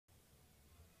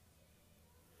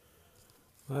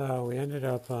Well, we ended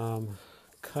up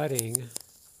cutting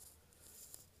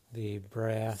the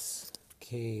brass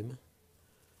came,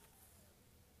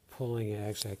 pulling it,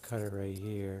 actually I cut it right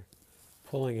here,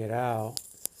 pulling it out,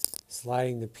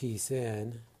 sliding the piece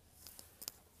in,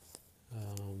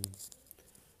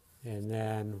 and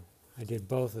then I did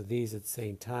both of these at the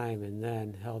same time and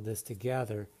then held this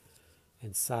together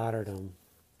and soldered them,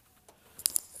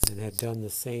 and had done the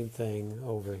same thing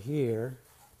over here,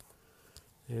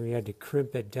 and we had to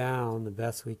crimp it down the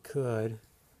best we could.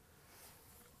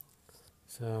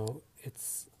 So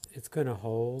it's going to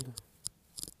hold.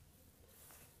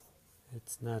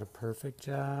 It's not a perfect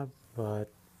job, but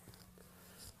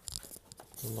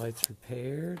the light's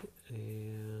repaired,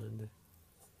 and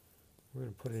we're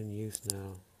going to put it in use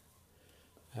now.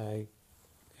 It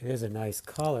is a nice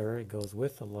color. It goes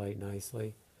with the light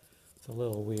nicely. It's a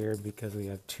little weird because we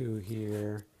have two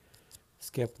here,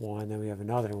 skip one, then we have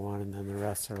another one, and then the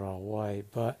rest are all white.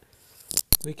 But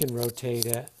we can rotate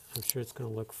it. I'm sure it's going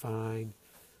to look fine.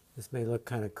 This may look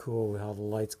kind of cool how the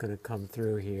light's going to come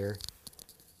through here.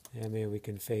 And maybe we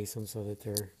can face them so that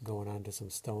they're going onto some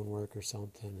stonework or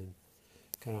something and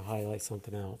kind of highlight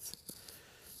something else.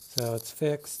 So it's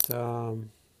fixed.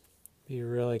 Be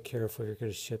really careful if you're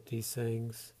going to ship these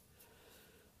things.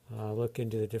 Look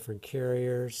into the different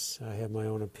carriers. I have my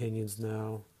own opinions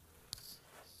now.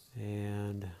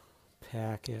 And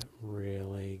pack it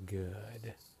really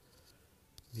good,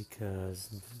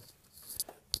 because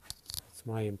it's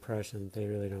my impression that they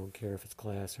really don't care if it's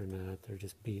glass or not. They're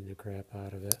just beating the crap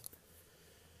out of it.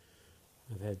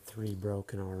 I've had 3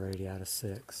 broken already out of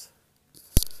 6.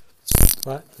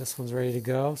 But this one's ready to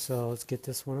go, so let's get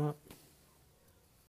this one up.